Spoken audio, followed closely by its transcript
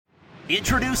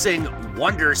Introducing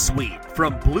Wondersuite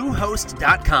from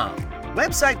Bluehost.com.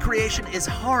 Website creation is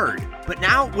hard, but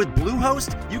now with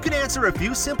Bluehost, you can answer a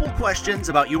few simple questions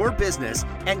about your business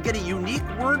and get a unique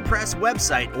WordPress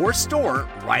website or store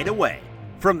right away.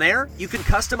 From there, you can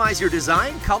customize your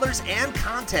design, colors, and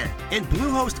content. And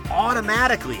Bluehost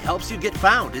automatically helps you get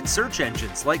found in search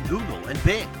engines like Google and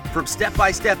Bing. From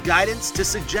step-by-step guidance to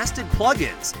suggested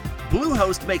plugins,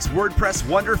 Bluehost makes WordPress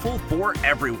wonderful for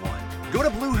everyone. Go to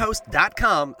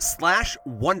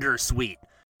bluehost.com/wondersuite.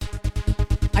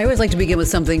 I always like to begin with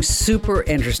something super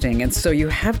interesting, and so you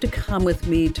have to come with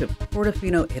me to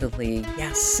Portofino, Italy.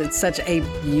 Yes, it's such a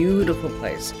beautiful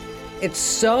place. It's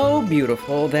so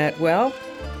beautiful that, well,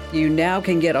 you now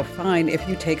can get a fine if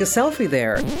you take a selfie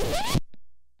there.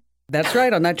 That's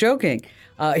right, I'm not joking.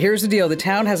 Here's the deal. The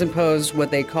town has imposed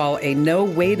what they call a no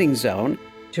waiting zone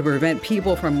to prevent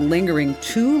people from lingering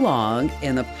too long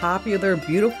in the popular,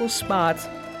 beautiful spots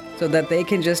so that they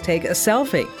can just take a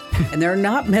selfie. And they're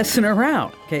not messing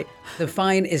around, okay? The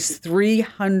fine is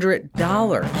 $300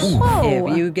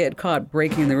 if you get caught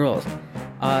breaking the rules.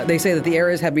 They say that the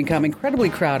areas have become incredibly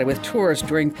crowded with tourists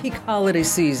during peak holiday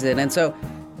season, and so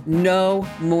no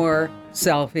more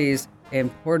selfies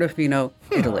in Portofino,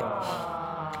 Italy.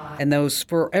 And those,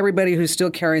 for everybody who's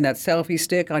still carrying that selfie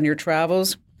stick on your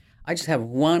travels, I just have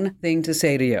one thing to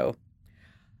say to you.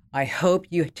 I hope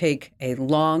you take a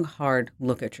long, hard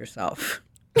look at yourself.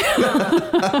 You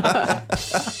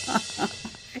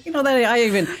know, that I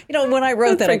even, when I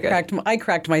wrote that, I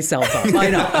cracked myself up.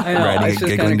 I know. Right,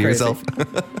 giggling to yourself.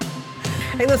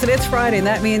 Hey, listen, it's Friday, and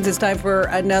that means it's time for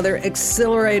another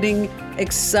exhilarating,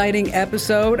 exciting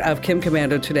episode of Kim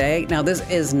Komando Today. Now, this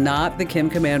is not the Kim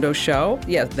Komando Show.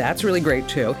 Yes, that's really great,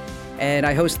 too. And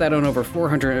I host that on over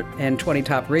 420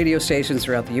 top radio stations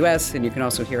throughout the U.S., and you can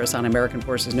also hear us on American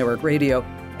Forces Network Radio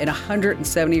in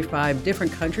 175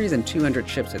 different countries and 200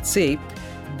 ships at sea.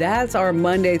 That's our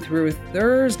Monday through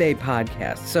Thursday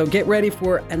podcast. So get ready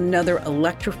for another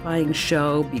electrifying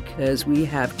show because we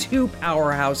have two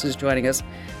powerhouses joining us.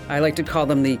 I like to call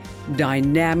them the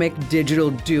dynamic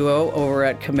digital duo over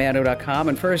at Komando.com.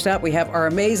 And first up, we have our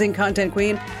amazing content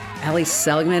queen, Allie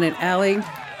Seligman. And Allie,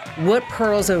 what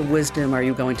pearls of wisdom are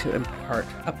you going to impart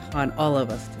upon all of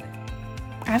us today?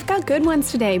 I've got good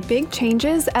ones today. Big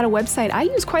changes at a website I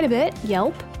use quite a bit,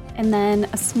 Yelp, and then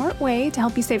a smart way to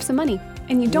help you save some money.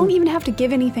 And you don't even have to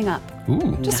give anything up.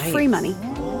 Ooh, just nice. Free money.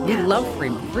 You love free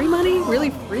money?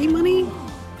 Really, free money?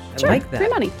 Sure, I like that. free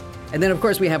money. And then, of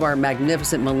course, we have our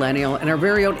magnificent millennial and our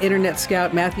very own internet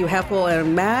scout, Matthew Heffel.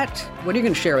 And Matt, what are you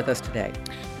going to share with us today?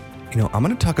 I'm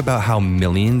going to talk about how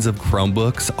millions of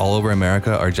Chromebooks all over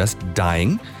America are just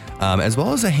dying, as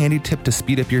well as a handy tip to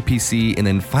speed up your PC. And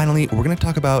then finally, we're going to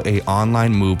talk about an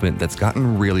online movement that's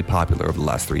gotten really popular over the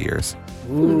last 3 years.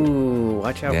 Ooh,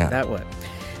 watch out for that one.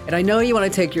 And I know you want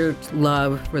to take your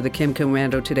love for the Kim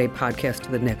Komando Today podcast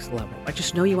to the next level. I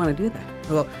just know you want to do that.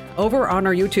 Well, over on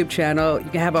our YouTube channel, you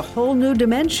can have a whole new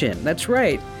dimension. That's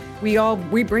right. We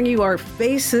bring you our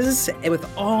faces with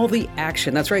all the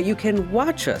action. That's right. You can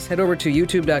watch us. Head over to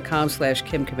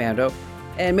youtube.com/Kim Komando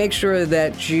and make sure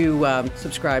that you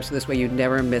subscribe so this way you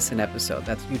never miss an episode.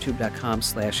 That's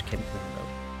youtube.com/Kim Komando.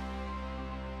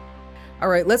 All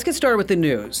right, let's get started with the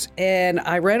news. And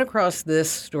I ran across this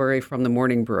story from the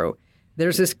Morning Brew.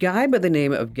 There's this guy by the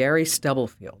name of Gary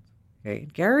Stubblefield. Okay,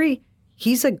 Gary,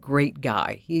 he's a great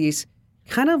guy. He's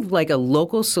kind of like a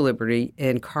local celebrity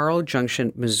in Carl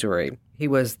Junction, Missouri. He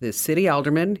was the city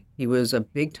alderman. He was a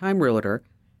big-time realtor.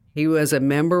 He was a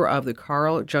member of the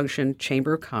Carl Junction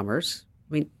Chamber of Commerce.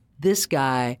 I mean, this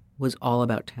guy was all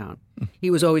about town.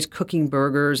 He was always cooking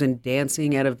burgers and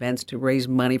dancing at events to raise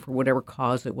money for whatever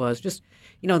cause it was. Just,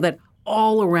 that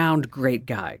all-around great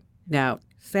guy. Now,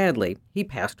 sadly, he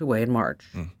passed away in March.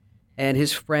 And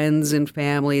his friends and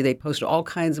family, they posted all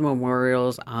kinds of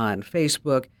memorials on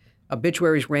Facebook.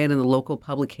 Obituaries ran in the local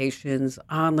publications,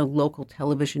 on the local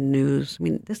television news. I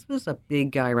mean, this was a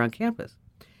big guy around campus.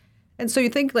 And so you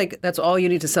think, that's all you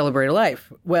need to celebrate a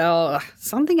life. Well,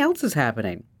 something else is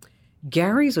happening.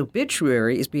 Gary's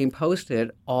obituary is being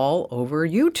posted all over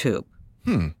YouTube.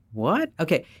 What?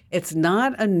 Okay, it's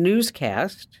not a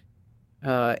newscast.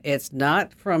 It's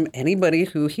not from anybody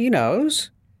who he knows.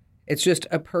 It's just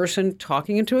a person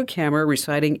talking into a camera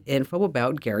reciting info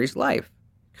about Gary's life.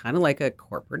 Kind of like a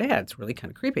corporate ad. It's really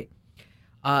kind of creepy.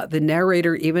 The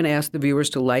narrator even asked the viewers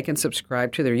to like and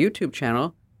subscribe to their YouTube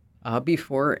channel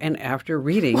before and after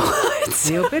reading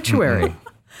the obituary.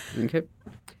 Okay.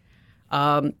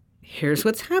 Here's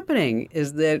what's happening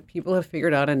is that people have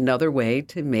figured out another way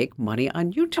to make money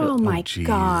on YouTube. Oh, my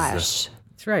gosh.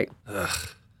 That's right.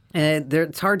 And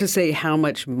it's hard to say how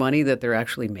much money that they're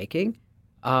actually making.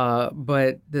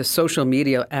 But the social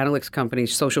media analytics company,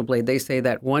 Social Blade, they say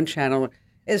that one channel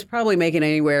is probably making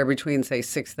anywhere between, say,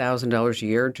 $6,000 a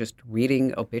year just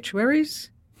reading obituaries.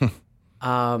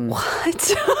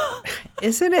 What?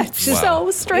 Isn't it just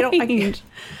so strange?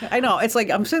 I know. It's like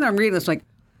I'm sitting there reading this like,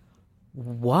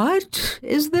 what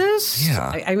is this?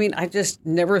 Yeah. I mean, I just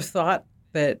never thought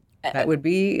that would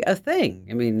be a thing.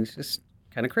 I mean, it's just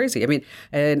kind of crazy. I mean,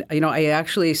 and, I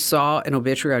actually saw an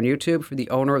obituary on YouTube for the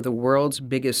owner of the world's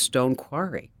biggest stone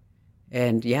quarry.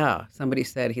 And yeah, somebody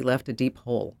said he left a deep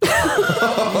hole.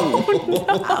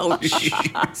 Ouch.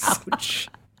 Ouch.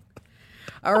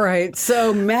 All right.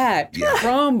 So, Matt,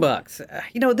 Chromebooks.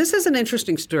 This is an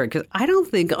interesting story because I don't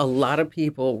think a lot of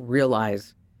people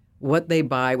realize what they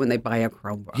buy when they buy a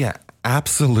Chromebook. Yeah,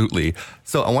 absolutely.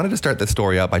 So I wanted to start this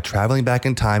story out by traveling back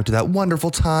in time to that wonderful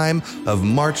time of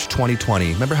March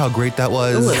 2020. Remember how great that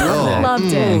was? Loved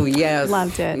it. Oh, yes.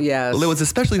 Loved it. Yes. Well, it was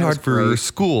especially hard for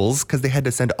schools because they had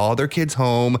to send all their kids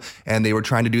home and they were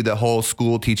trying to do the whole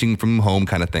school teaching from home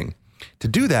kind of thing. To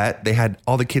do that,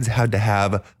 all the kids had to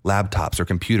have laptops or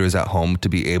computers at home to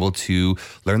be able to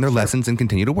learn their lessons and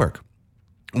continue to work.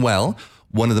 Well,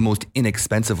 one of the most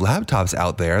inexpensive laptops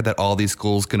out there that all these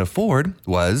schools can afford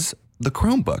was the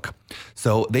Chromebook.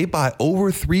 So they bought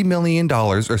over $3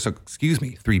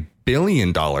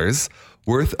 billion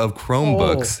worth of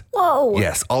Chromebooks. Whoa.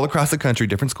 Yes, all across the country,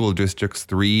 different school districts,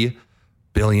 $3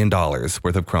 billion worth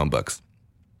of Chromebooks.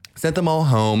 Sent them all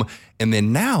home, and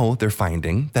then now they're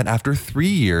finding that after 3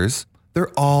 years,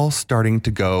 they're all starting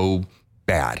to go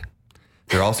bad.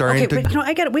 They're all starting to.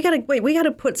 But we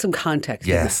gotta put some context.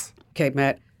 Yes. Okay,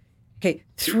 Matt. Okay,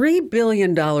 $3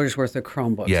 billion worth of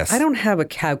Chromebooks. Yes. I don't have a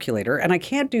calculator, and I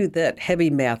can't do that heavy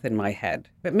math in my head.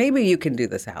 But maybe you can do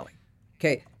this, Allie.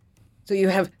 Okay, so you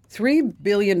have $3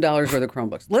 billion worth of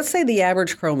Chromebooks. Let's say the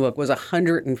average Chromebook was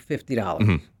 $150.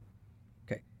 Mm-hmm.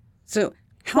 Okay, so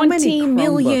how many 20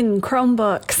 million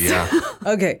Chromebooks. Yeah.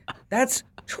 Okay, that's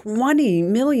 20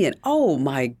 million. Oh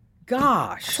my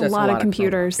gosh. That's a lot of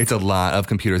computers. It's a lot of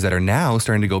computers that are now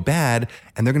starting to go bad,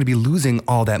 and they're going to be losing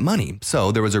all that money.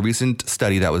 So there was a recent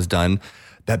study that was done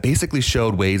that basically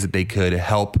showed ways that they could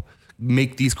help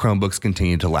make these Chromebooks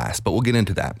continue to last. But we'll get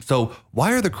into that. So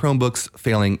why are the Chromebooks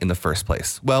failing in the first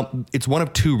place? Well, it's one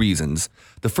of two reasons.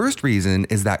 The first reason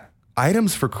is that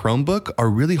items for Chromebook are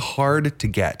really hard to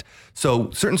get. So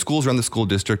certain schools around the school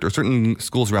district or certain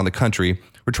schools around the country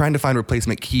were trying to find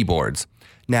replacement keyboards.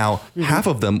 Now, half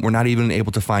of them were not even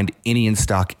able to find any in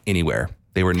stock anywhere.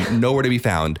 They were nowhere to be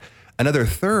found. Another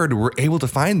third were able to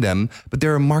find them, but they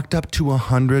were marked up to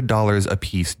 $100 a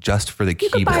piece just for the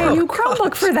keyboard. You could buy a new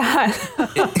Chromebook for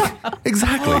that.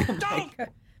 Exactly.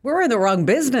 We're in the wrong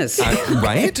business.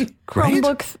 Right?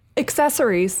 Chromebook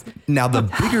accessories. Now, the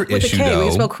bigger with issue, a K. though.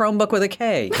 We spell Chromebook with a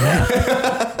K.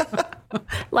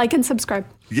 Like and subscribe.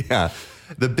 Yeah.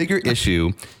 The bigger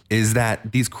issue is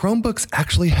that these Chromebooks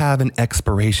actually have an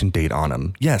expiration date on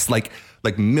them. Yes, like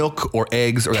milk or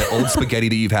eggs or that old spaghetti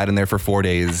that you've had in there for 4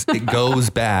 days. It goes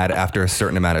bad after a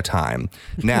certain amount of time.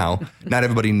 Now, not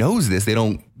everybody knows this. They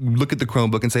don't look at the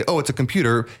Chromebook and say, oh, it's a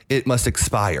computer. It must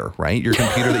expire, right? Your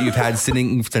computer that you've had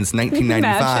sitting since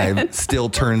 1995 still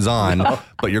turns on,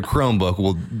 but your Chromebook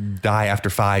will die after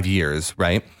 5 years,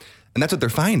 right? And that's what they're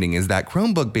finding is that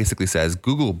Chromebook basically says,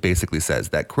 Google basically says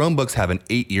that Chromebooks have an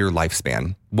 8-year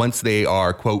lifespan once they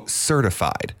are, quote,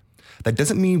 certified. That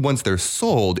doesn't mean once they're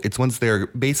sold, it's once they're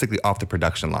basically off the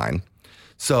production line.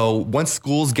 So once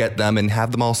schools get them and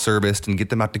have them all serviced and get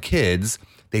them out to kids,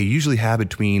 they usually have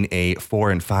between a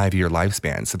 4 and 5 year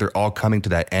lifespan. So they're all coming to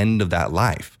that end of that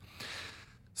life.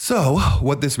 So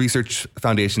what this research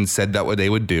foundation said that what they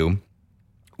would do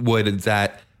would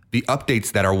that the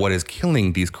updates that are what is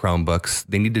killing these Chromebooks,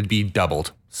 they need to be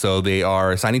doubled. So they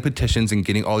are signing petitions and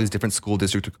getting all these different school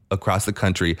districts across the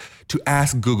country to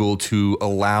ask Google to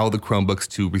allow the Chromebooks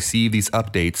to receive these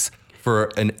updates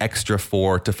for an extra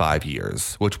 4 to 5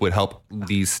 years, which would help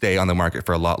these stay on the market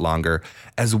for a lot longer,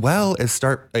 as well as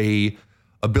start a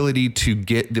ability to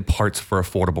get the parts for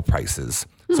affordable prices.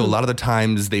 So a lot of the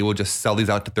times they will just sell these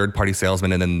out to third-party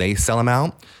salesmen and then they sell them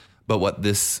out. But what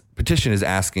this petition is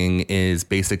asking is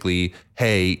basically,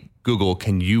 hey, Google,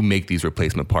 can you make these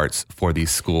replacement parts for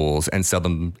these schools and sell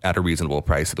them at a reasonable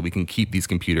price so that we can keep these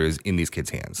computers in these kids'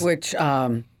 hands? Which,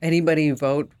 anybody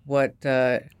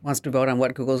wants to vote on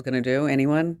what Google's going to do?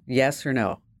 Anyone? Yes or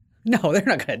no? No, they're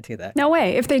not going to do that. No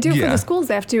way. If they do it for the schools,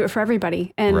 they have to do it for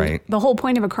everybody. And the whole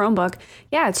point of a Chromebook,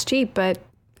 it's cheap, but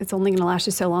it's only going to last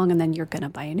you so long, and then you're going to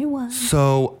buy a new one.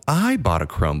 So I bought a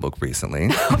Chromebook recently.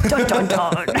 Dun, dun,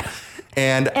 dun.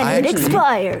 And it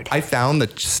expired. I found the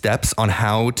steps on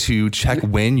how to check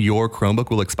when your Chromebook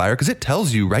will expire because it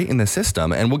tells you right in the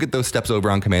system. And we'll get those steps over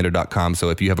on commando.com. So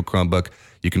if you have a Chromebook,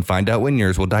 you can find out when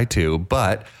yours will die too.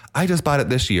 But I just bought it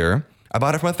this year. I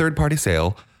bought it from a third-party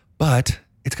sale, but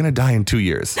it's going to die in 2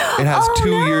 years. It has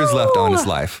 2 years left on its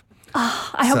life.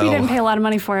 I hope you didn't pay a lot of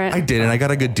money for it. I did, and I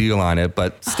got a good deal on it,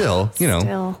 but still,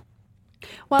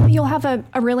 Well, you'll have a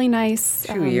really nice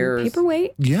 2 years.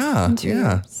 paperweight. Yeah, in 2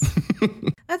 years.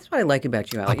 That's what I like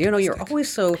about you, Allie. You're always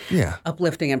so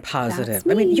uplifting and positive. That's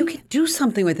me. I mean, you can do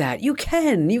something with that. You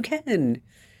can.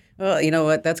 Well, you know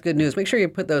what? That's good news. Make sure you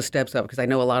put those steps up because I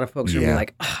know a lot of folks are going to be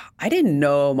like, I didn't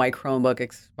know my Chromebook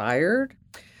expired.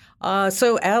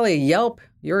 So, Allie, Yelp,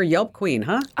 you're a Yelp queen,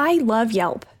 huh? I love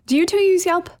Yelp. Do you two use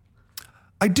Yelp?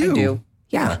 I do.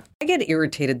 Yeah. I get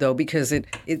irritated, though, because it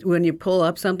when you pull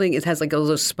up something, it has like all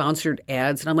those sponsored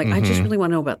ads. And I'm like, I just really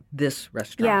want to know about this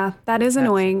restaurant. Yeah, that is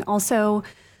annoying. Also,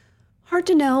 hard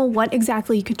to know what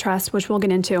exactly you could trust, which we'll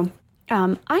get into.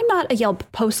 I'm not a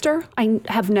Yelp poster. I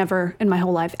have never in my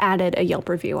whole life added a Yelp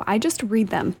review. I just read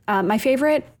them. My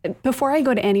favorite, before I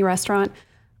go to any restaurant,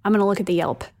 I'm going to look at the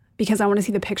Yelp because I want to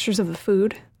see the pictures of the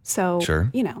food. So,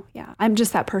 I'm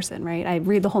just that person, right? I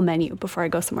read the whole menu before I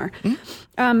go somewhere.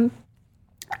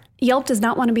 Yelp does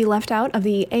not want to be left out of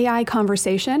the AI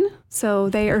conversation. So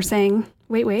they are saying,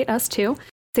 wait, us too.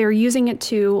 They're using it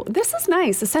to, this is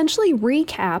nice, essentially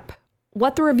recap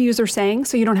what the reviews are saying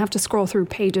so you don't have to scroll through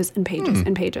pages and pages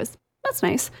and pages. That's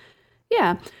nice.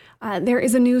 Yeah. There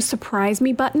is a new surprise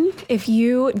me button. If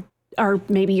you are,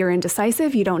 maybe you're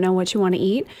indecisive, you don't know what you want to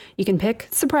eat, you can pick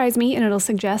surprise me and it'll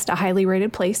suggest a highly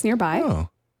rated place nearby. Oh.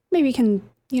 Maybe you can,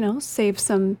 save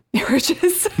some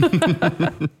marriages.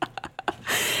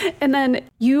 And then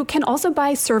you can also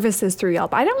buy services through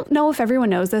Yelp. I don't know if everyone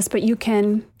knows this, but you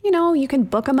can, you can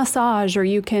book a massage or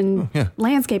you can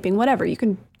landscaping, whatever. You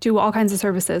can do all kinds of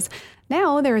services.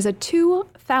 Now there is a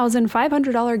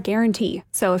 $2,500 guarantee.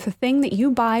 So if the thing that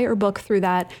you buy or book through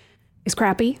that is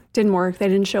crappy, didn't work, they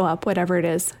didn't show up, whatever it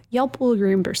is, Yelp will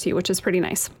reimburse you, which is pretty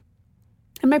nice.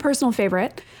 And my personal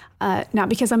favorite, not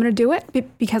because I'm going to do it,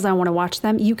 but because I want to watch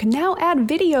them, you can now add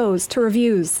videos to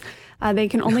reviews. They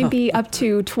can only be up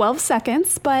to 12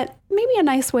 seconds, but maybe a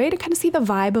nice way to kind of see the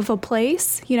vibe of a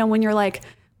place. When you're like,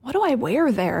 what do I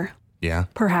wear there? Yeah.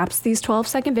 Perhaps these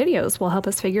 12-second videos will help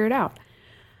us figure it out.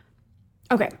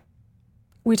 Okay.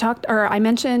 I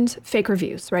mentioned fake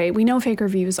reviews, right? We know fake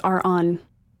reviews are on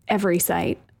every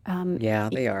site. Yeah,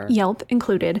 they are. Yelp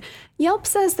included. Yelp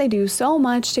says they do so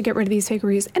much to get rid of these fake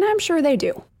reviews, and I'm sure they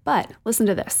do. But listen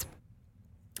to this.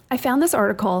 I found this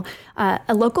article.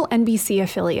 A local NBC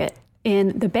affiliate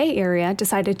in the Bay Area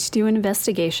decided to do an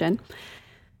investigation.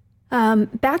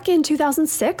 Back in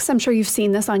 2006, I'm sure you've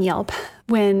seen this on Yelp,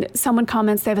 when someone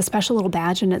comments, they have a special little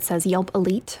badge and it says Yelp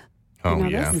Elite. Oh,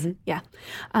 yeah. Mm-hmm. Yeah.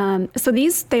 So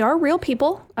they are real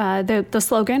people. The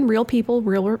slogan, real people,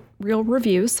 real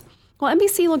reviews. Well,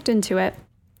 NBC looked into it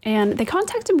and they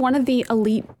contacted one of the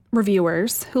elite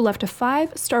reviewers who left a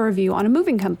 5-star review on a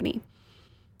moving company.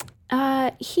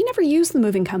 He never used the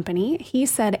moving company. He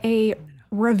said a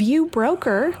review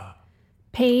broker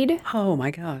oh my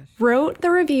gosh, wrote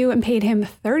the review and paid him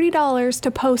 $30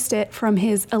 to post it from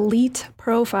his elite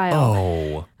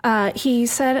profile. Oh. He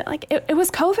said, it was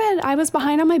COVID. I was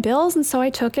behind on my bills, and so I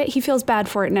took it. He feels bad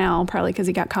for it now, probably because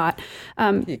he got caught.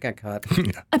 He got caught.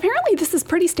 Apparently, this is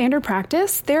pretty standard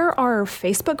practice. There are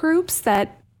Facebook groups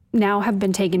that now have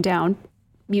been taken down.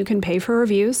 You can pay for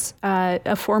reviews.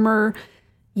 A former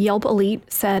Yelp elite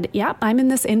said, I'm in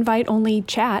this invite-only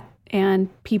chat, and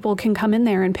people can come in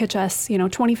there and pitch us, $25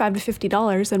 to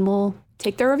 $50, and we'll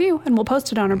take their review and we'll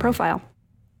post it on our profile.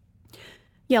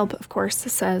 Yelp, of course,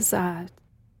 says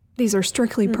these are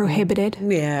strictly prohibited.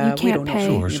 Yeah, you can't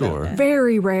pay. Sure.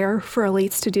 Very rare for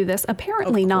elites to do this.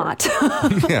 Apparently not.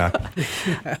 Yeah.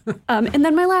 And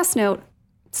then my last note.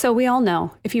 So we all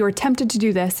know, if you are tempted to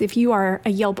do this, if you are a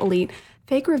Yelp elite,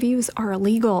 fake reviews are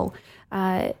illegal.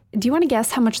 Do you want to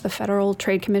guess how much the Federal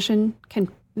Trade Commission can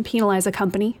penalize a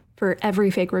company for every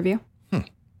fake review?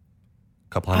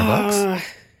 Couple $100?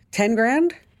 10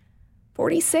 grand?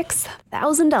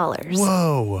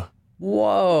 $46,000.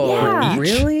 Whoa. Yeah.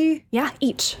 Really? Yeah,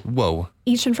 each. Whoa.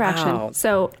 Each infraction. Wow.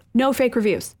 So no fake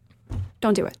reviews.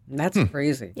 Don't do it. That's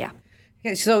crazy. Yeah.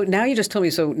 Okay, so now you just told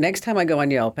me, so next time I go on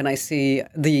Yelp and I see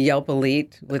the Yelp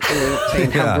Elite with the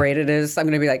saying how great it is, I'm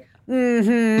going to be like,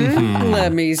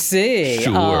 let me see.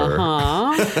 Sure.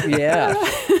 Yeah.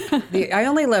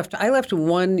 I left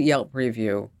one Yelp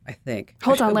review, I think.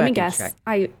 Hold on, let me guess.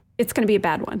 It's going to be a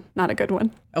bad one, not a good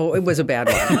one. Oh, it was a bad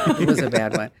one. It was a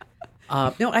bad one.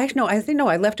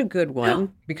 I left a good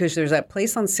one because there's that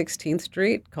place on 16th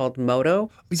Street called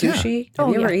Moto Sushi. Have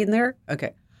you ever eaten there?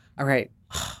 Okay. All right.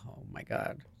 Oh my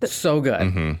God. So good.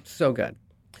 Mm-hmm. So good.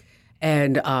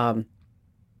 And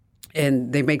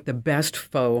they make the best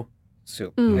pho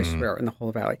soup, I swear, in the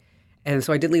whole valley. And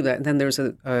so I did leave that. And then there's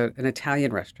an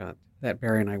Italian restaurant that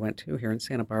Barry and I went to here in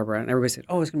Santa Barbara. And everybody said,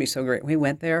 oh, it's going to be so great. We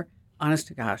went there. Honest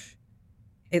to gosh.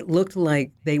 It looked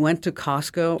like they went to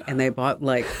Costco and they bought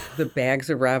like the bags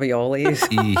of raviolis,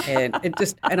 and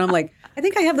I'm like, I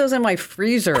think I have those in my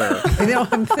freezer.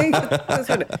 I'm thinking,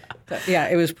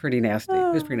 it was pretty nasty.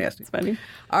 It was pretty nasty. It's funny.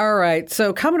 All right,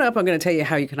 so coming up, I'm going to tell you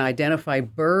how you can identify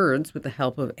birds with the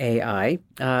help of AI.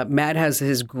 Matt has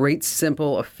his great,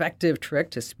 simple, effective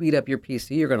trick to speed up your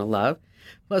PC. You're going to love.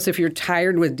 Plus, if you're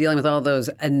tired with dealing with all those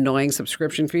annoying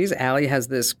subscription fees, Allie has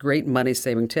this great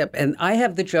money-saving tip. And I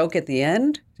have the joke at the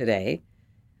end today.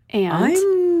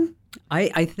 And?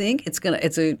 I think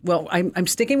I'm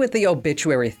sticking with the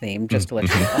obituary theme, just to let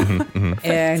you know.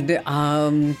 And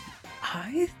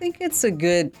I think it's a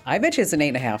good, I bet you it's an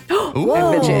 8.5. Whoa.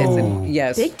 I bet you it's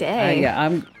yes. Big day.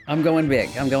 I'm going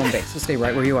big. I'm going big. So stay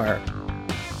right where you are.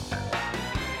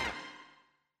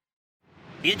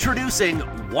 Introducing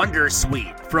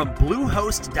Wondersuite from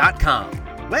Bluehost.com.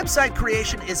 Website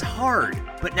creation is hard,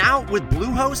 but now with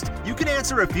Bluehost, you can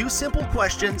answer a few simple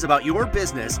questions about your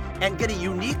business and get a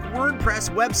unique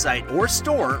WordPress website or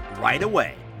store right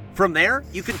away. From there,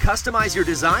 you can customize your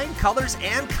design, colors,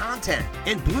 and content.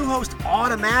 And Bluehost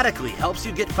automatically helps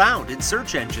you get found in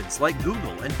search engines like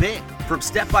Google and Bing. From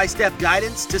step-by-step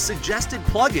guidance to suggested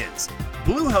plugins,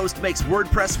 Bluehost makes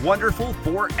WordPress wonderful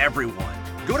for everyone.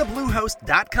 Go to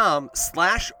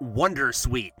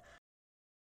bluehost.com/wondersuite.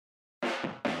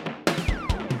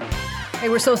 Hey,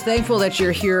 we're so thankful that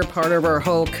you're here, part of our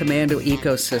whole Commando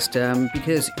ecosystem,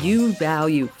 because you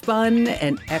value fun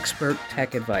and expert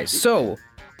tech advice. So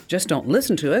just don't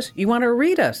listen to us. You want to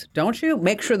read us, don't you?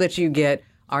 Make sure that you get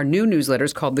our new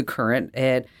newsletters called The Current,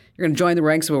 and you're going to join the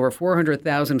ranks of over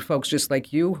 400,000 folks just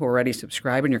like you who already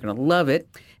subscribe, and you're going to love it.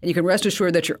 And you can rest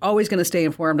assured that you're always going to stay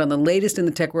informed on the latest in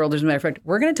the tech world. As a matter of fact,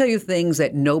 we're going to tell you things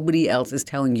that nobody else is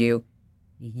telling you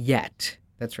yet.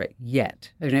 That's right,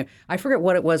 yet. I forget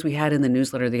what it was we had in the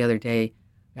newsletter the other day,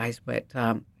 guys, but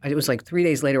it was like 3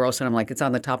 days later, all of a sudden I'm like, it's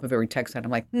on the top of every text site.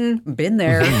 I'm like, been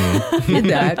there, did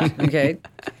that, okay.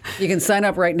 You can sign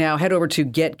up right now. Head over to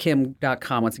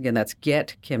getkim.com. Once again, that's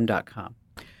getkim.com.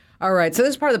 All right, so this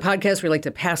is part of the podcast where we like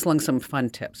to pass along some fun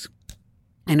tips.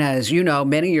 And as you know,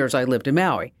 many years I lived in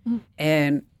Maui.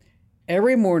 And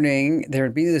every morning there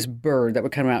would be this bird that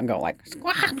would come out and go like,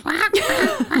 squawk, squawk,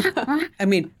 squawk. I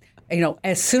mean,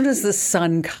 as soon as the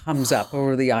sun comes up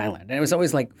over the island, and it was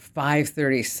always like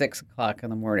 5:30, 6 o'clock in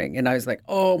the morning. And I was like,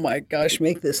 oh my gosh,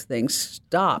 make this thing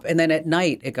stop. And then at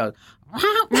night it goes,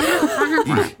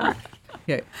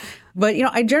 yeah. But,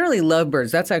 I generally love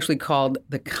birds. That's actually called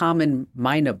the common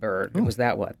myna bird. It was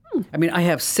that one. I mean, I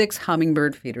have 6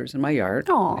 hummingbird feeders in my yard.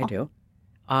 Aww. I do.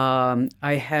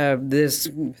 I have this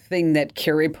thing that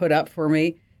Carrie put up for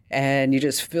me, and you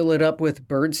just fill it up with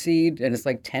bird seed, and it's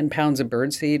like 10 pounds of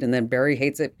bird seed. And then Barry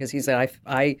hates it because he said,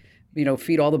 I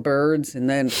feed all the birds, and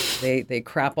then they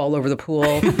crap all over the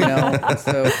pool.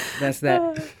 So that's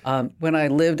that. When I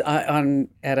lived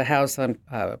at a house on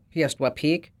Piestewa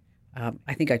Peak,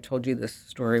 I think I told you this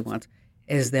story once,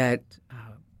 is that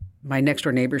my next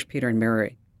door neighbors, Peter and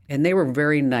Mary, and they were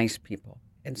very nice people.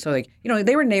 And so,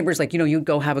 they were neighbors, you'd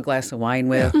go have a glass of wine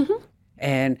with. Yeah.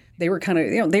 And they were kind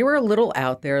of, they were a little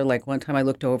out there. Like one time I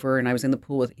looked over and I was in the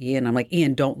pool with Ian. I'm like,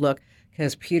 Ian, don't look,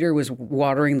 because Peter was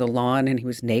watering the lawn and he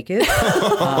was naked.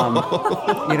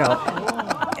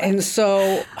 And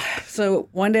so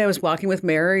one day I was walking with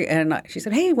Mary and she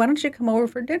said, hey, why don't you come over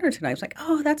for dinner tonight? I was like,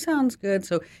 oh, that sounds good.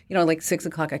 So, like 6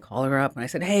 o'clock, I call her up and I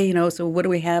said, hey, so what are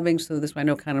we having? So this way I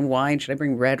know kind of wine. Should I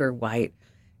bring red or white?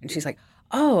 And she's like,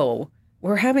 oh,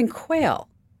 we're having quail.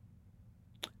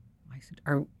 I said,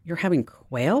 you're having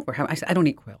quail? I said, I don't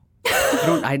eat quail.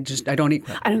 I don't eat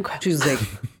quail. I don't quail.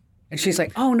 She's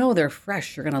like, oh no, they're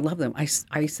fresh. You're going to love them. I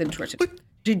said to her,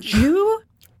 did you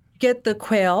get the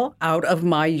quail out of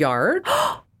my yard?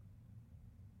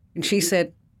 And she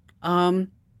said,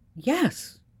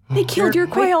 yes. They killed your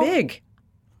quail. Big.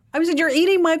 I said, you're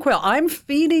eating my quail. I'm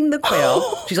feeding the quail.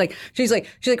 She's like,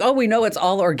 oh, we know it's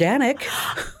all organic.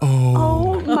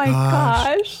 Oh my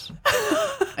gosh.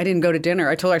 I didn't go to dinner.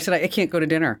 I told her, I said, I can't go to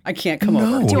dinner. I can't come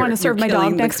over. Do you want to serve my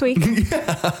dog next week?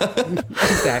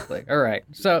 Exactly. All right.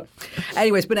 So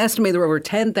anyways, it's been estimated there are over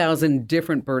 10,000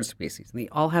 different bird species, and they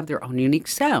all have their own unique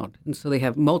sound. And so they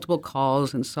have multiple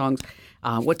calls and songs.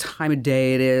 what time of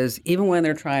day it is, even when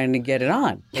they're trying to get it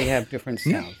on. They have different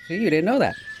sounds. So you didn't know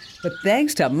that. But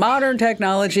thanks to modern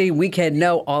technology, we can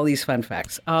know all these fun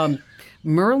facts.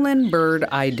 Merlin Bird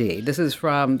ID. This is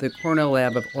from the Cornell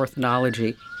Lab of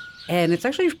Ornithology. And it's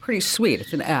actually pretty sweet.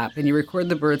 It's an app, and you record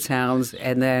the bird sounds,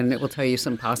 and then it will tell you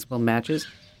some possible matches.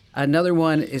 Another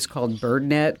one is called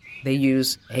BirdNet. They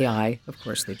use AI. Of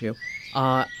course they do.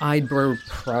 iBird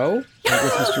Pro. That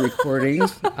listens to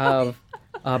recordings of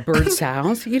bird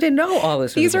sounds. You didn't know all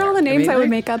this. These are all the names I would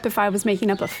make up if I was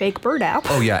making up a fake bird app.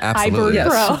 Oh, yeah, absolutely. iBird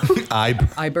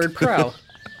Pro. iBird Pro.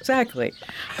 Exactly.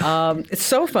 It's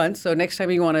so fun. So next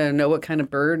time you want to know what kind of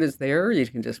bird is there, you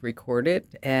can just record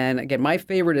it. And again, my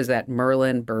favorite is that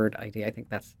Merlin Bird ID. I think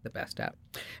that's the best app.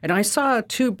 And I saw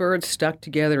 2 birds stuck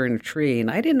together in a tree,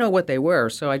 and I didn't know what they were.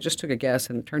 So I just took a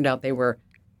guess, and it turned out they were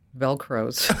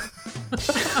Velcros.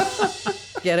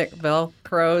 Get it?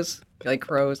 Velcros? Like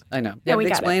crows? I know. Yeah, we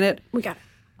got explain it. We got it.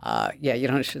 Yeah,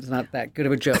 it's not that good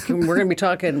of a joke. We're going to be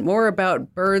talking more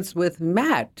about birds with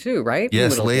Matt, too, right?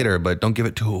 Yes, later, but don't give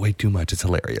it away too much. It's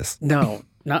hilarious. No,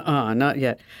 not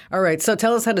yet. All right, so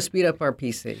tell us how to speed up our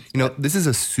PC. This is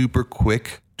a super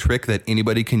quick trick that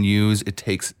anybody can use. It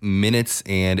takes minutes,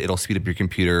 and it'll speed up your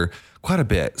computer quite a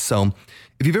bit. So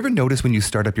if you've ever noticed when you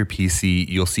start up your PC,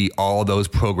 you'll see all those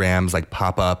programs like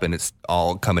pop up, and it's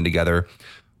all coming together.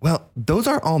 Well, those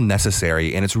are all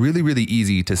necessary, and it's really, really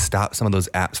easy to stop some of those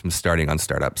apps from starting on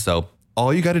startup. So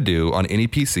all you got to do on any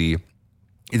PC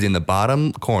is in the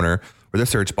bottom corner where the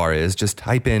search bar is, just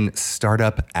type in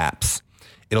startup apps.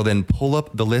 It'll then pull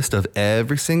up the list of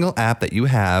every single app that you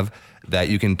have that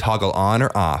you can toggle on or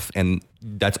off, and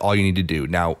that's all you need to do.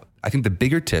 Now, I think the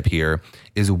bigger tip here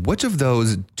is which of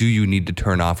those do you need to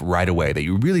turn off right away that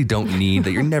you really don't need,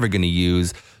 that you're never going to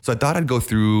use. So I thought I'd go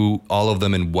through all of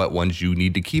them and what ones you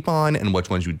need to keep on and which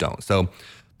ones you don't. So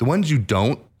the ones you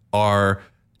don't are,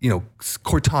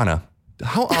 Cortana.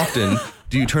 How often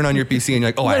do you turn on your PC and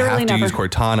you're like, I have to use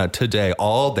Cortana today,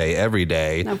 all day, every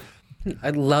day? No.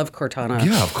 I love Cortana.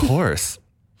 Yeah, of course.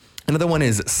 Another one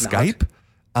is Skype.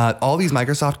 All these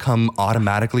Microsoft come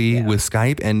automatically with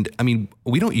Skype. And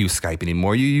we don't use Skype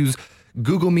anymore. You use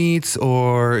Google Meets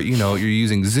or, you're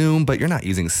using Zoom, but you're not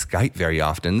using Skype very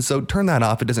often. So turn that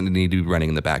off. It doesn't need to be running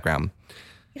in the background.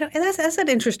 And that's an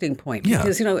interesting point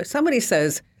because, if somebody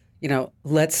says,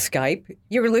 let's Skype,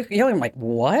 you're like, what?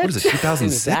 What is it,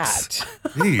 2006?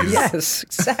 Yes,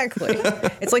 exactly.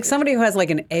 It's like somebody who has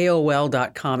like an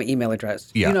AOL.com email address.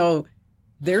 Yeah.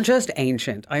 They're just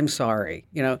ancient. I'm sorry,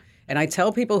 And I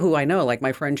tell people who I know, like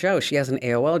my friend Jo, she has an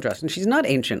AOL address, and she's not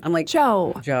ancient. I'm like,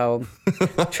 Jo,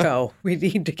 we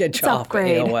need to get Jo off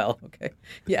upgrade. AOL. Okay.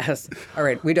 Yes. All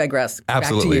right. We digress.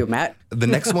 Absolutely. Back to you, Matt. The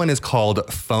next one is called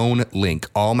Phone Link.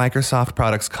 All Microsoft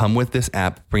products come with this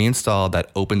app pre-installed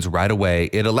that opens right away.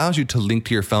 It allows you to link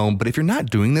to your phone, but if you're not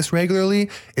doing this regularly,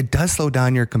 it does slow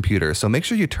down your computer. So make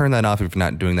sure you turn that off if you're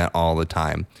not doing that all the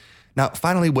time. Now,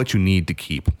 finally, what you need to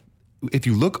keep. If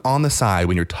you look on the side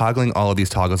when you're toggling all of these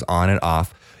toggles on and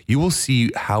off, you will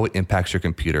see how it impacts your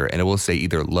computer, and it will say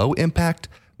either low impact,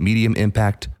 medium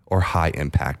impact, or high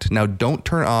impact. Now, don't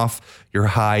turn off your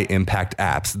high impact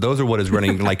apps. Those are what is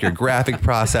running like your graphic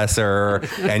processor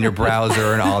and your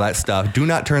browser and all that stuff. Do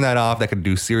not turn that off. That could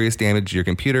do serious damage to your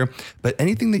computer. But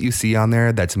anything that you see on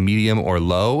there that's medium or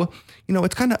low,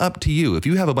 it's kind of up to you. If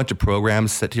you have a bunch of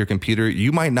programs set to your computer,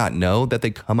 you might not know that they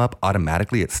come up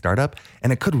automatically at startup,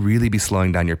 and it could really be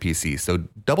slowing down your PC. So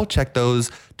double check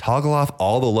those, toggle off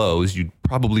all the lows. You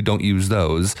probably don't use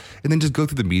those, and then just go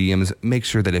through the mediums. Make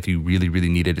sure that if you really, really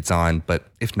need it, it's on. But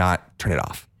if not, turn it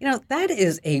off. That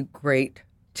is a great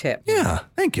tip. Yeah,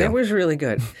 thank you. That was really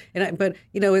good. But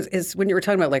it's when you were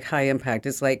talking about like high impact,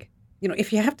 it's like,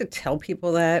 if you have to tell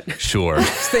people that. Sure. I was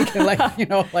thinking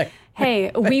like,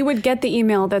 hey, we would get the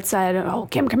email that said, oh,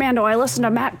 Kim Commando, I listened to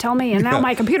Matt tell me, and now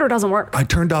my computer doesn't work. I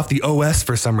turned off the OS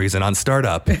for some reason on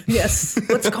startup. Yes.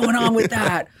 What's going on with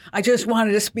that? I just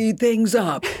wanted to speed things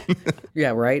up. Yeah,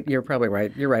 right. You're probably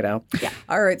right. You're right, Al. Yeah.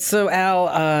 All right. So,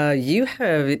 Al, you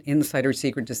have an insider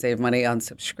secret to save money on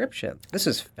subscription. This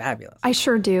is fabulous. I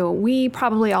sure do. We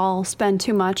probably all spend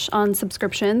too much on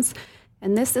subscriptions.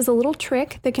 And this is a little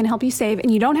trick that can help you save, and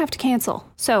you don't have to cancel.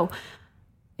 So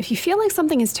if you feel like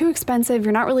something is too expensive,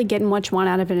 you're not really getting what you want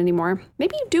out of it anymore,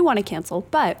 maybe you do want to cancel,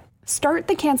 but start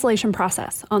the cancellation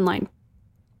process online.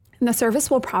 And the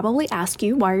service will probably ask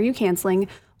you, why are you canceling?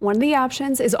 One of the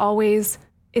options is always,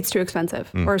 it's too expensive,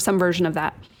 or some version of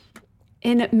that.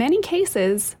 In many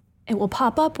cases, it will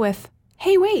pop up with,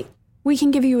 hey, wait, we can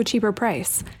give you a cheaper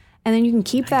price. And then you can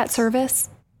keep that service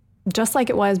just like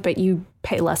it was, but you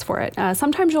pay less for it.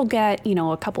 Sometimes you'll get,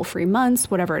 a couple free months,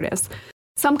 whatever it is.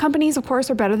 Some companies, of course,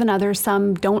 are better than others.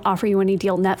 Some don't offer you any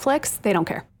deal. Netflix, they don't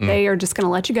care. They are just going to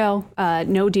let you go.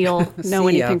 No deal, no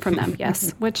anything from them.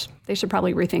 Yes, which they should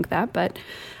probably rethink that. But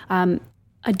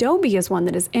Adobe is one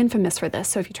that is infamous for this.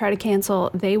 So if you try to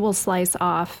cancel, they will slice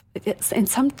off, in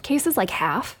some cases, like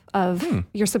half of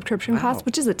your subscription cost,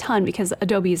 which is a ton because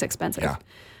Adobe is expensive. Yeah.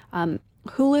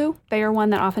 Hulu, they are one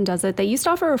that often does it. They used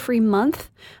to offer a free month.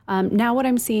 Now what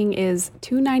I'm seeing is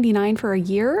 $2.99 for a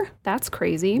year. That's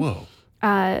crazy. Whoa.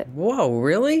 Whoa,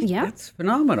 really? Yeah. That's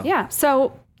phenomenal. Yeah.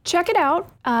 So check it out.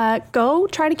 Go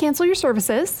try to cancel your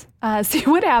services. See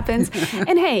what happens.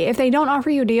 And hey, if they don't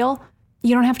offer you a deal,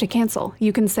 you don't have to cancel.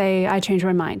 You can say, I changed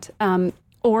my mind.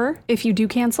 Or if you do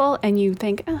cancel and you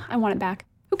think, I want it back,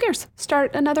 who cares?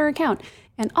 Start another account.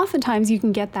 And oftentimes you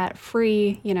can get that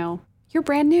free, you're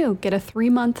brand new, get a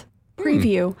 3-month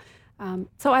preview.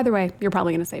 So either way, you're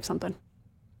probably going to save something.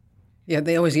 Yeah,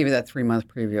 they always give you that 3-month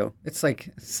preview. It's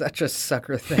like such a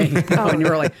sucker thing. When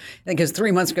you're like, because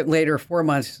 3 months later, 4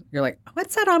 months, you're like,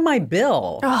 what's that on my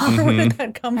bill? Where did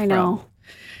that come from? I know.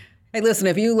 Hey, listen,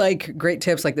 if you like great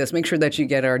tips like this, make sure that you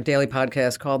get our daily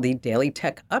podcast called the Daily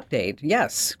Tech Update.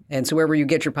 Yes. And so wherever you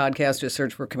get your podcast, just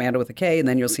search for Commando with a K, and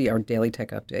then you'll see our Daily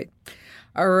Tech Update.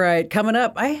 All right. Coming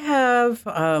up, I have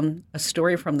a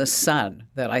story from The Sun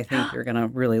that I think you're going to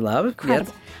really love.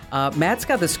 Yes. Matt's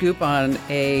got the scoop on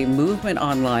a movement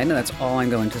online, and that's all I'm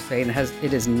going to say. And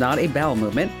it is not a bowel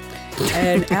movement.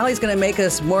 And Allie's going to make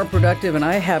us more productive, and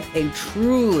I have a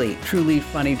truly, truly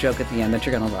funny joke at the end that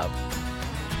you're going to love.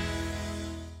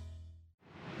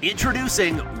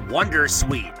 Introducing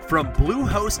Wondersuite from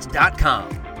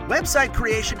Bluehost.com. Website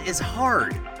creation is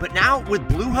hard, but now with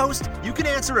Bluehost, you can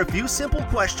answer a few simple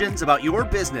questions about your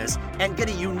business and get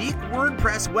a unique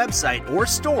WordPress website or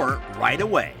store right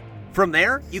away. From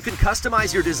there, you can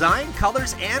customize your design,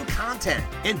 colors, and content.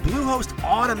 And Bluehost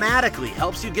automatically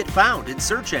helps you get found in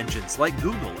search engines like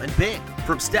Google and Bing.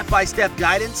 From step-by-step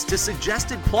guidance to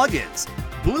suggested plugins,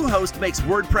 Bluehost makes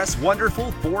WordPress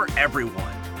wonderful for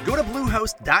everyone. Go to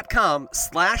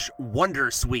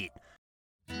bluehost.com/wondersuite.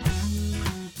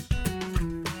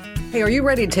 Hey, are you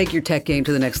ready to take your tech game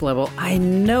to the next level? I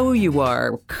know you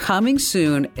are. Coming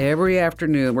soon, every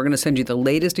afternoon, we're going to send you the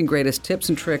latest and greatest tips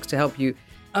and tricks to help you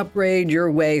upgrade your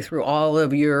way through all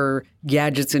of your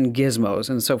gadgets and gizmos.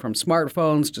 And so from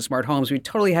smartphones to smart homes, we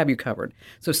totally have you covered.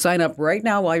 So sign up right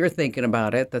now while you're thinking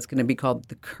about it. That's going to be called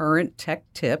the Current Tech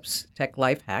Tips, Tech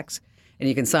Life Hacks. And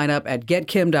you can sign up at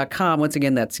getkim.com. Once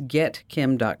again, that's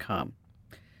getkim.com.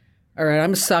 All right,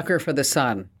 I'm a sucker for The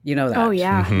Sun. You know that. Oh,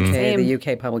 yeah. Okay, the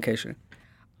UK publication.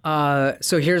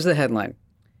 So here's the headline.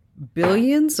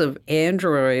 Billions of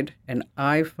Android and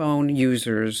iPhone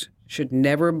users should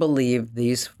never believe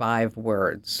these 5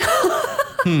 words.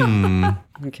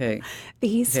 Okay.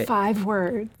 These 5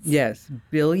 words. Yes.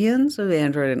 Billions of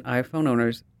Android and iPhone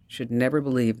owners should never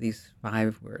believe these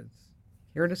 5 words.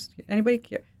 Here it is. Anybody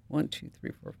care? 1, 2,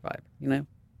 3, 4, 5.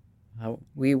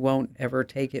 We won't ever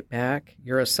take it back.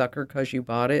 You're a sucker because you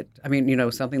bought it. I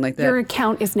mean, something like that. Your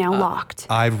account is now locked.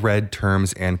 I've read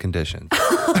terms and conditions.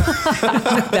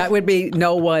 That would be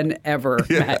no one ever,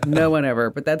 Matt. No one ever.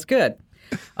 But that's good.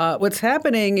 What's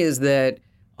happening is that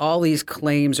all these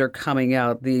claims are coming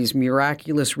out, these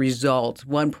miraculous results.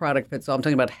 One product fits all. I'm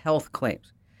talking about health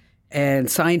claims and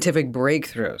scientific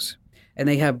breakthroughs. And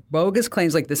they have bogus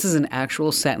claims like this is an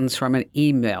actual sentence from an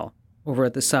email over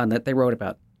at The Sun that they wrote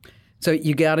about. So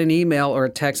you got an email or a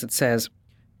text that says,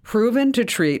 proven to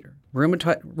treat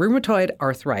rheumatoid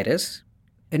arthritis,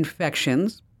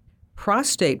 infections,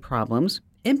 prostate problems,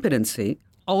 impotency,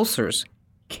 ulcers,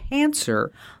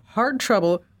 cancer, heart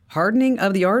trouble, hardening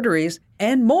of the arteries,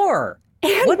 and more.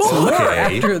 And What's more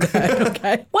after that?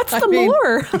 Okay. What's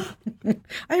more?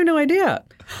 I have no idea.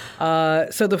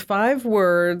 So the 5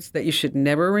 words that you should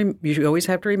you should always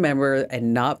have to remember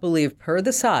and not believe per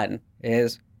The Sun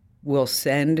is, we'll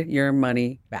send your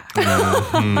money back.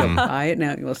 You'll buy it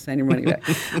now, you'll send your money back.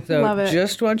 So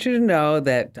just want you to know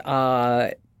that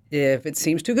if it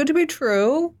seems too good to be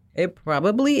true, it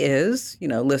probably is.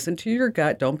 Listen to your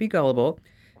gut. Don't be gullible.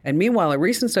 And meanwhile, a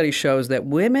recent study shows that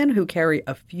women who carry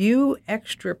a few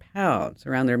extra pounds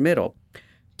around their middle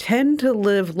tend to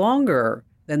live longer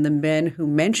than the men who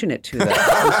mention it to them.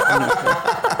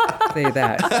 Say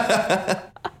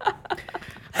that.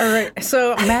 All right.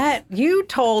 So, Matt, you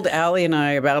told Allie and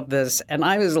I about this, and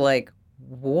I was like,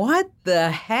 what the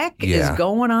heck is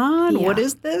going on? Yeah. What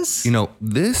is this?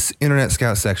 This Internet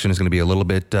Scout section is going to be a little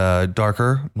bit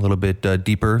darker, a little bit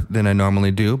deeper than I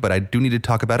normally do, but I do need to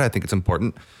talk about it. I think it's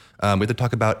important. We have to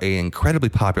talk about an incredibly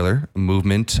popular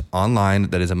movement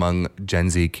online that is among Gen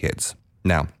Z kids.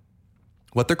 Now,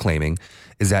 what they're claiming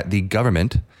is that the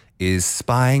government is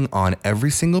spying on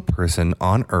every single person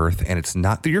on Earth, and it's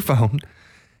not through your phone.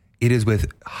 It is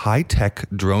with high-tech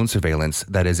drone surveillance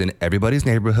that is in everybody's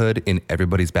neighborhood, in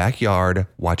everybody's backyard,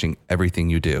 watching everything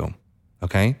you do.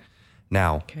 Okay?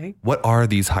 Now, what are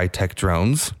these high-tech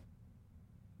drones?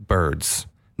 Birds.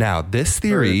 Now, this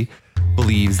theory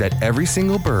believes that every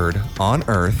single bird on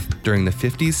Earth during the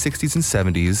 50s, 60s,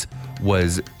 and 70s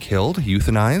was killed,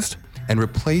 euthanized, and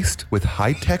replaced with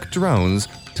high-tech drones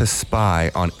to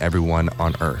spy on everyone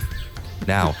on Earth.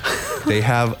 Now, they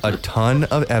have a ton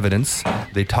of evidence.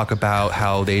 They talk about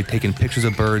how they've taken pictures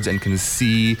of birds and can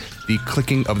see the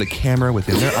clicking of the camera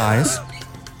within their eyes.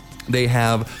 They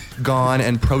have gone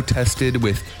and protested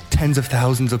with tens of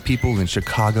thousands of people in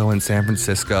Chicago and San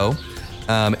Francisco.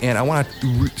 And I want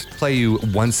to play you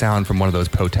one sound from one of those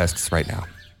protests right now.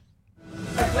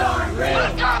 Birds aren't real.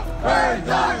 Birds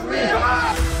aren't real.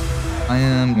 I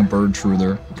am a bird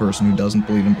truther, a person who doesn't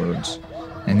believe in birds,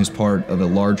 and who's part of a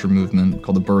larger movement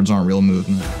called the Birds Aren't Real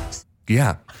movement.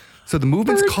 Yeah. So the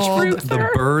movement's called the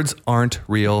Birds Aren't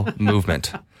Real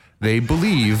movement. They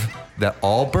believe that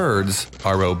all birds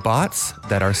are robots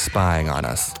that are spying on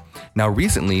us. Now,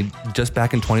 recently, just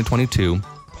back in 2022,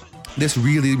 this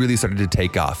really started to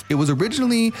take off. It was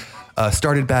originally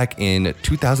started back in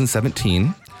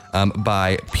 2017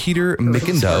 by Peter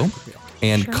Mickindo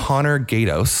and Connor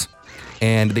Gatos.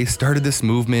 And they started this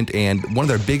movement, and one of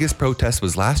their biggest protests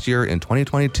was last year in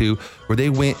 2022, where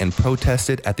they went and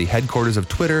protested at the headquarters of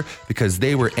Twitter because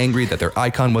they were angry that their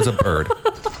icon was a bird.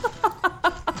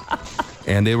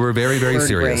 And they were very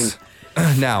serious.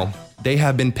 Now, they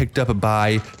have been picked up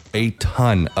by a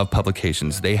ton of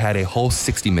publications. They had a whole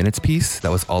 60 Minutes piece that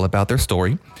was all about their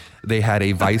story. They had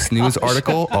a Vice News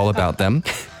article all about them.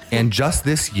 And just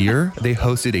this year, they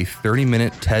hosted a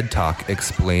 30-minute TED Talk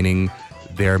explaining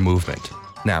their movement.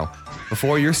 Now,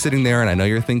 before you're sitting there, and I know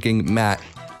you're thinking, Matt,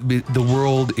 the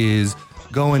world is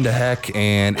going to heck,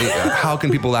 and how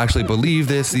can people actually believe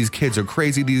this? These kids are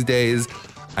crazy these days.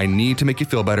 I need to make you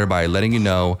feel better by letting you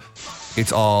know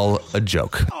it's all a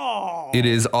joke. It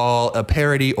is all a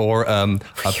parody or a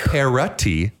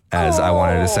parody, as I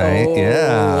wanted to say.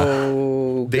 Yeah.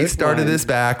 They started this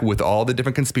back with all the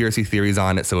different conspiracy theories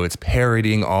on it, so it's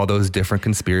parodying all those different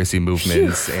conspiracy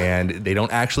movements, and they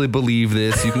don't actually believe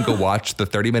this. You can go watch the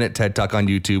 30-minute TED Talk on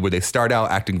YouTube where they start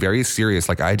out acting very serious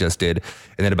like I just did,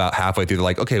 and then about halfway through they're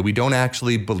like, okay, we don't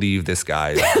actually believe this,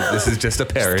 guys. This is just a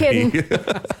parody.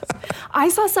 I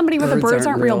saw somebody with a Birds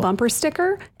Aren't Real bumper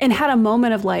sticker and had a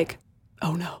moment of like,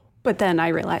 oh no. But then I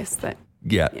realized that.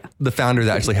 Yeah. The founders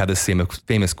actually had this same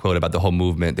famous quote about the whole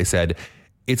movement. They said,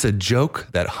 it's a joke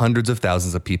that hundreds of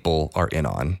thousands of people are in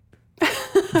on.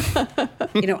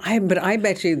 I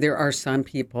bet you there are some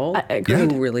people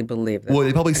who really believe that. Well,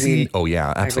 they probably see,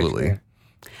 absolutely.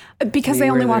 Because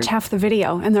they only watch half the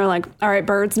video and they're like, all right,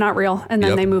 birds, not real. And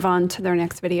then they move on to their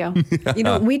next video.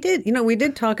 We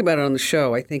did talk about it on the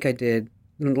show. I think I did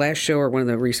in the last show or one of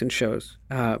the recent shows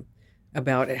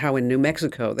about how in New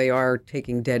Mexico they are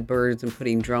taking dead birds and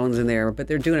putting drones in there, but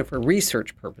they're doing it for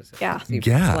research purposes.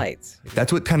 Flights.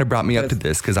 That's what kind of brought me up to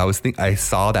this, because I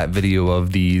saw that video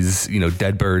of these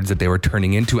dead birds that they were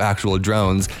turning into actual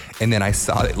drones, and then I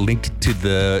saw it linked to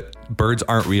the Birds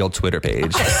Aren't Real Twitter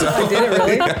page. So, did it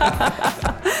really?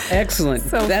 Excellent.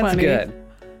 So That's funny. Good.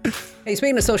 Hey,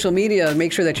 speaking of social media,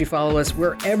 make sure that you follow us.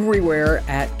 We're everywhere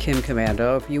at Kim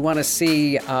Commando. If you want to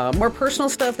see more personal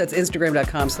stuff, that's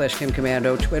Instagram.com/Kim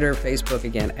Commando, Twitter, Facebook,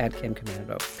 again, at Kim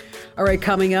Commando. All right,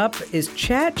 coming up, is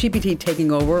ChatGPT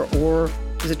taking over, or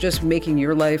is it just making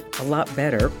your life a lot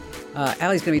better?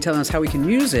 Allie's going to be telling us how we can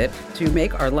use it to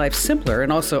make our life simpler.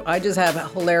 And also, I just have a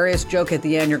hilarious joke at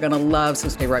the end you're going to love, so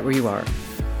stay right where you are.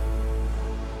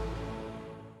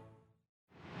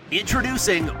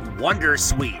 Introducing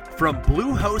Wondersuite from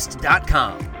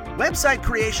Bluehost.com. Website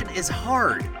creation is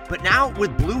hard, but now with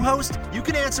Bluehost, you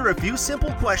can answer a few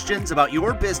simple questions about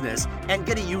your business and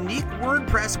get a unique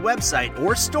WordPress website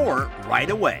or store right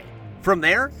away. From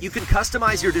there, you can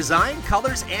customize your design,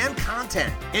 colors, and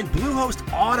content. And Bluehost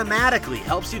automatically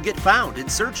helps you get found in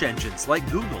search engines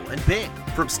like Google and Bing.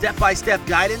 From step-by-step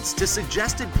guidance to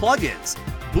suggested plugins,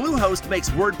 Bluehost makes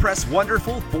WordPress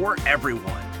wonderful for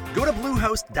everyone. Go to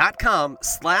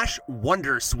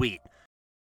bluehost.com/Wondersuite.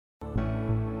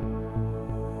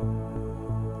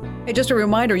 Hey, just a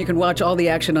reminder, you can watch all the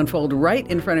action unfold right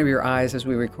in front of your eyes as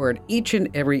we record each and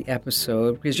every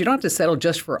episode, because you don't have to settle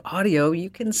just for audio. You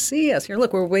can see us. Here,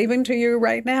 look, we're waving to you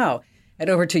right now. Head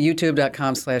over to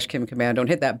youtube.com/Kim Commando and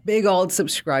hit that big old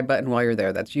subscribe button while you're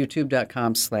there. That's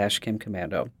youtube.com/Kim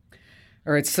Commando.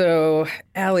 All right, so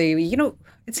Allie,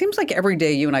 It seems like every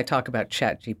day you and I talk about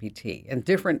ChatGPT and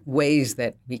different ways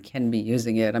that we can be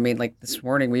using it. I mean, like this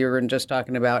morning we were just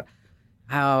talking about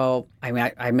how,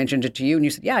 I mentioned it to you and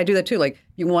you said, yeah, I do that too. Like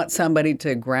you want somebody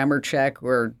to grammar check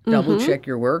or double check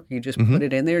your work. You just put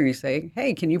it in there and you say,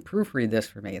 hey, can you proofread this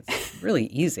for me? It's really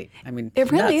easy. I mean,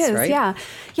 it really is. Right? Yeah.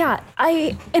 Yeah.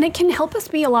 And it can help us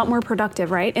be a lot more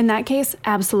productive, right? In that case,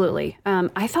 absolutely.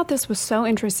 I thought this was so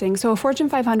interesting. So a Fortune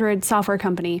 500 software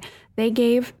company, they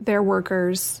gave their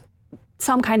workers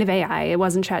some kind of AI. It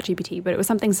wasn't ChatGPT, but it was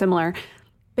something similar.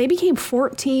 They became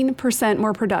 14%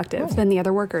 more productive than the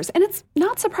other workers. And it's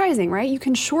not surprising, right? You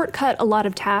can shortcut a lot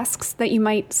of tasks that you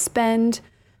might spend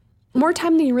more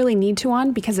time than you really need to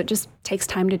on because it just takes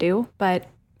time to do, but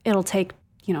it'll take,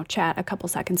 chat a couple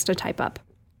seconds to type up.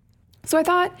 So I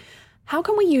thought, how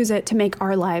can we use it to make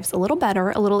our lives a little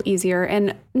better, a little easier,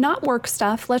 and not work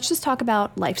stuff? Let's just talk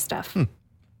about life stuff.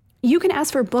 You can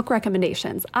ask for book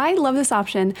recommendations. I love this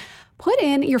option. Put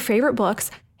in your favorite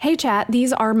books. Hey, chat,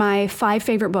 these are my 5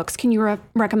 favorite books. Can you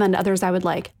recommend others I would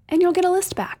like? And you'll get a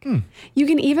list back. You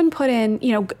can even put in,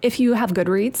 if you have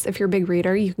Goodreads, if you're a big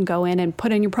reader, you can go in and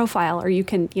put in your profile, or you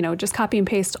can, just copy and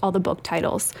paste all the book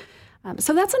titles.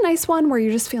 So that's a nice one where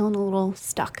you're just feeling a little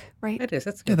stuck, right? It is.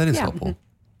 That's good. Yeah, that is helpful.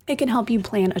 It can help you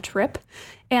plan a trip.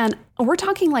 And we're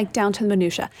talking like down to the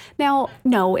minutia. Now,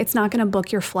 no, it's not going to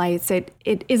book your flights. It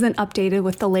isn't updated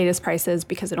with the latest prices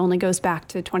because it only goes back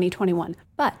to 2021.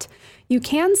 But you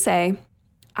can say,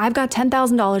 I've got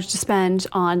 $10,000 to spend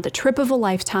on the trip of a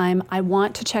lifetime. I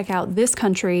want to check out this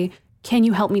country. Can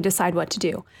you help me decide what to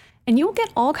do? And you'll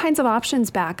get all kinds of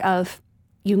options back of,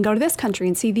 you can go to this country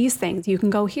and see these things. You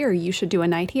can go here. You should do a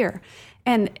night here.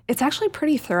 And it's actually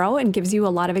pretty thorough and gives you a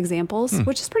lot of examples,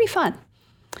 which is pretty fun.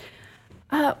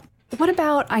 What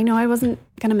about, I know I wasn't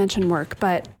going to mention work,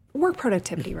 but work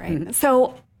productivity, right?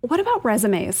 So what about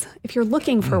resumes? If you're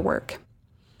looking for work,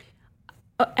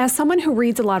 as someone who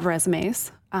reads a lot of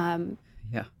resumes,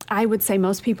 I would say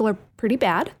most people are pretty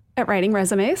bad at writing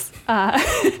resumes.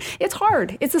 It's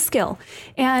hard. It's a skill.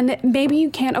 And maybe you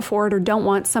can't afford or don't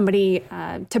want somebody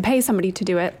to pay somebody to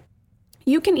do it.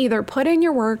 You can either put in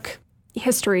your work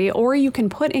history, or you can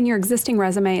put in your existing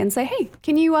resume and say, hey,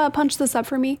 can you punch this up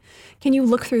for me? Can you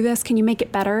look through this? Can you make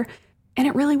it better? And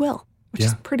it really will, which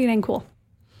is pretty dang cool.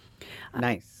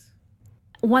 Nice.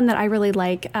 One that I really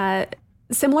like,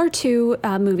 similar to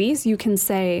movies, you can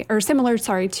say, or similar,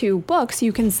 to books,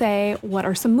 you can say, what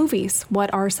are some movies?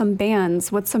 What are some bands?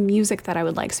 What's some music that I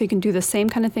would like? So you can do the same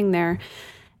kind of thing there.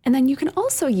 And then you can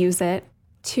also use it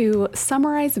to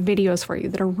summarize videos for you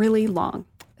that are really long.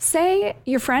 Say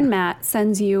your friend Matt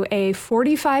sends you a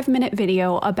 45-minute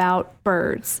video about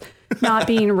birds not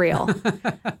being real.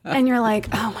 And you're like,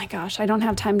 oh my gosh, I don't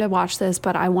have time to watch this,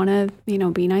 but I want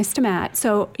to, be nice to Matt.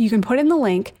 So you can put in the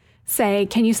link, say,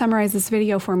 can you summarize this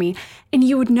video for me? And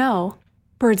you would know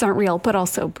birds aren't real, but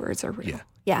also birds are real.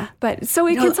 Yeah. But so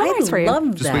it can summarize for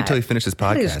you. Just wait till you finish this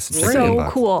podcast. So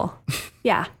cool.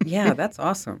 Yeah. Yeah, that's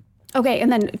awesome. Okay,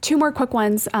 and then 2 more quick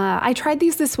ones. I tried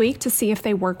these this week to see if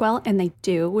they work well, and they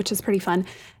do, which is pretty fun.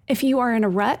 If you are in a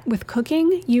rut with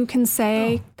cooking, you can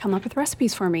say, come up with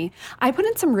recipes for me. I put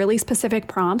in some really specific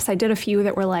prompts. I did a few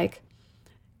that were like,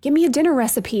 give me a dinner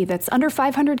recipe that's under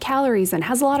 500 calories and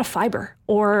has a lot of fiber,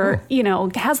 or,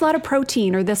 has a lot of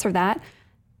protein, or this or that.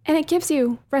 And it gives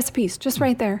you recipes just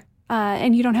right there.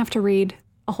 And you don't have to read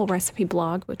a whole recipe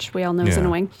blog, which we all know is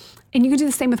annoying. And you can do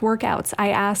the same with workouts.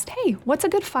 I asked, hey, what's a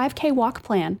good 5K walk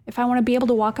plan if I want to be able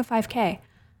to walk a 5K?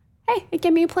 Hey, it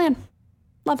gave me a plan.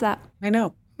 Love that. I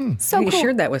know. So you cool.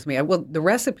 shared that with me. Well, the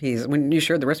recipes, when you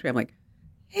shared the recipe, I'm like,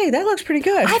 hey, that looks pretty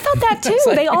good. I thought that too.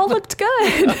 They all looked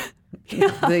good.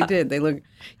 They did. They look,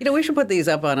 we should put these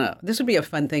up on this would be a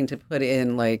fun thing to put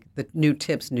in like the new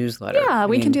tips newsletter. Yeah,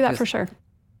 we can do that for sure.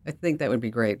 I think that would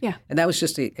be great. Yeah. And that was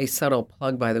just a subtle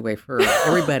plug, by the way, for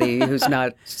everybody who's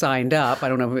not signed up. I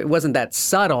don't know if it wasn't that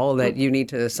subtle that you need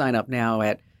to sign up now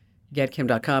at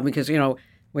getkim.com because,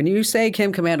 when you say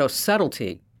Kim Komando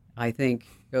subtlety, I think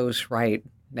goes right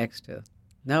next to,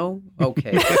 no?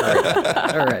 Okay.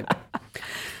 All right.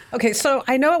 Okay, so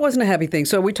I know it wasn't a happy thing.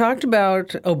 So we talked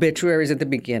about obituaries at the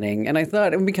beginning, and I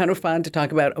thought it would be kind of fun to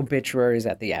talk about obituaries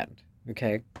at the end.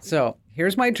 Okay, so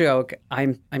here's my joke.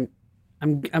 I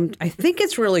think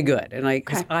it's really good, and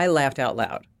because I laughed out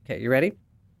loud. Okay, you ready?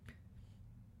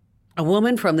 A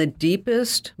woman from the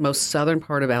deepest, most southern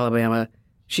part of Alabama,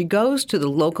 she goes to the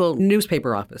local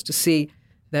newspaper office to see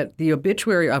that the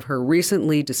obituary of her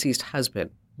recently deceased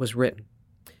husband was written.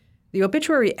 The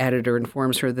obituary editor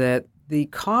informs her that the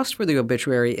cost for the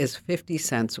obituary is 50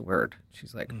 cents a word.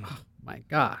 She's like, oh my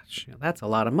gosh, that's a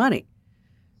lot of money.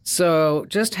 So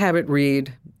just have it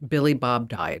read, Billy Bob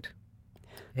died.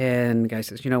 And the guy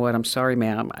says, you know what? I'm sorry,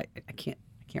 ma'am. I can't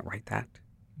write that.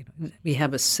 We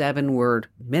have a 7-word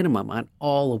minimum on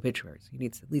all obituaries. He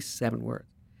needs at least 7 words.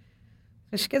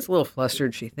 So she gets a little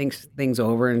flustered. She thinks things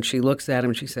over and she looks at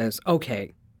him and she says,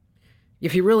 okay,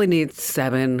 if you really need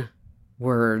 7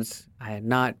 words,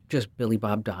 not just Billy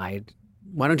Bob died,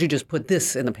 why don't you just put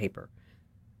this in the paper?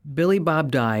 Billy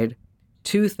Bob died,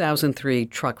 2003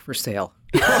 truck for sale.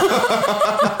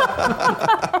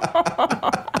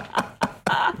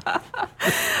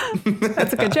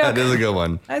 That's a good joke. That is a good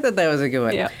one. I thought that was a good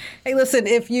one. Yeah. Hey, listen,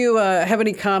 if you have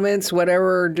any comments,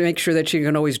 whatever, make sure that you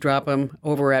can always drop them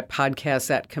over at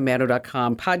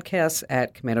podcasts@komando.com,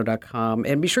 podcasts@komando.com.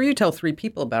 And be sure you tell 3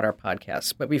 people about our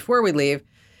podcast. But before we leave,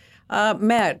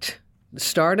 Matt,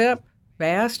 startup,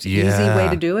 fast, easy way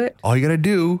to do it. All you got to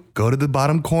do, go to the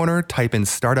bottom corner, type in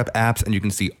startup apps, and you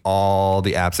can see all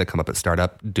the apps that come up at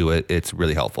startup. Do it. It's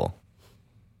really helpful.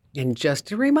 And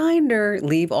just a reminder,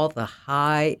 leave all the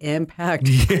high impact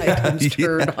items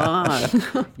turned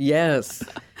on. Yes.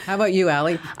 How about you,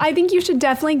 Allie? I think you should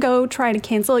definitely go try to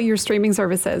cancel your streaming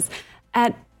services.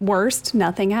 At worst,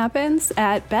 nothing happens.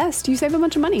 At best, you save a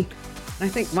bunch of money. I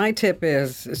think my tip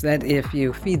is that if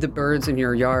you feed the birds in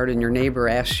your yard and your neighbor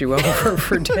asks you over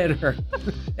for dinner,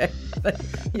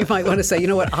 you might want to say, you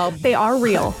know what, they are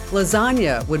real.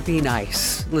 Lasagna would be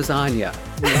nice. Lasagna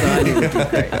would be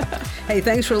great. Hey,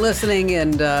 thanks for listening,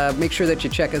 and make sure that you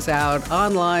check us out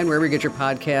online, wherever you get your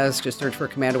podcasts. Just search for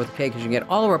Commando with a K because you can get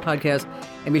all of our podcasts.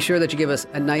 And be sure that you give us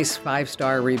a nice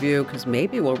 5-star review because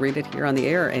maybe we'll read it here on the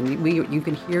air, and you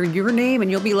can hear your name,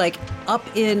 and you'll be like up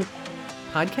in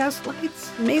podcast lights,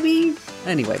 maybe?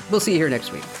 Anyway, we'll see you here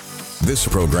next week. This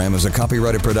program is a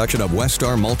copyrighted production of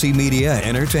Westar Multimedia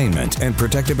Entertainment and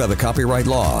protected by the copyright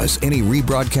laws. Any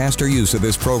rebroadcast or use of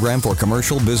this program for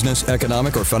commercial, business,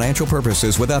 economic, or financial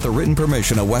purposes without the written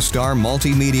permission of Westar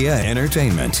Multimedia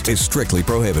Entertainment is strictly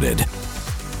prohibited.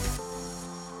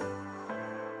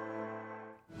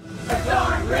 Birds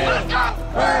aren't real.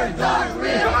 Birds aren't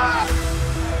real.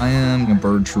 I am a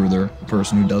bird truther, a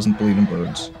person who doesn't believe in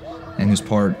birds, and who's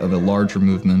part of a larger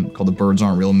movement called the Birds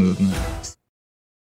Aren't Real movement.